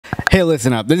Hey,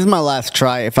 listen up. This is my last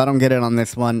try. If I don't get it on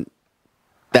this one,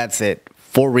 that's it.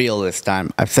 For real this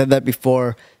time. I've said that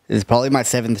before. This is probably my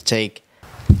 7th take.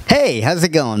 Hey, how's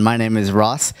it going? My name is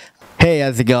Ross. Hey,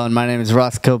 how's it going? My name is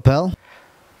Ross Koppel.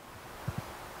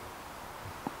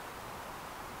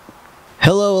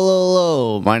 Hello, hello,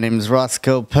 hello. My name is Ross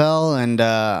Koppel, and,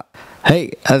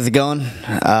 hey, how's it going?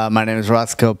 My name is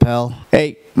Ross Koppel.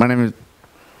 Hey,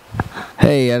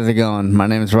 Hey, how's it going? My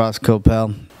name is Ross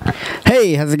Koppel.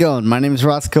 Hey, how's it going? My name is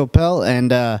Ross Koppel,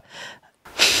 and,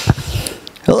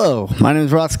 hello, my name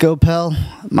is Ross Koppel.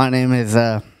 My name is,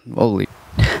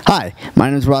 Hi, my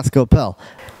name is Ross Koppel.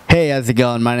 Hey, how's it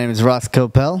going? My name is Ross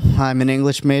Koppel. I'm an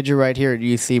English major right here at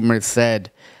UC Merced.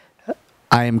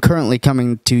 I am currently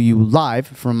coming to you live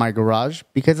from my garage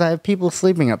because I have people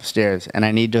sleeping upstairs and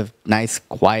I need a nice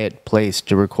quiet place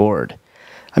to record.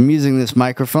 I'm using this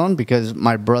microphone because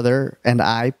my brother and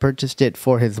I purchased it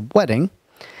for his wedding.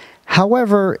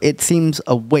 However, it seems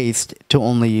a waste to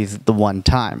only use it the one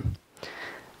time.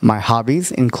 My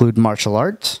hobbies include martial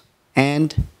arts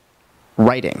and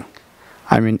writing.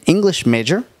 I'm an English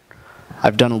major.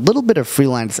 I've done a little bit of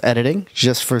freelance editing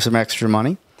just for some extra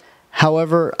money.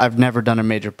 However, I've never done a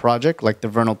major project like the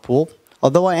Vernal Pool,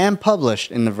 although I am published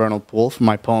in the Vernal Pool for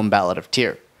my poem Ballad of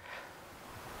Tyr.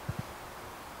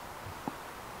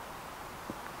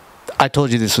 I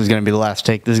told you this was going to be the last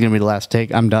take. This is going to be the last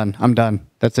take. I'm done.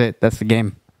 That's it. That's the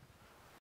game.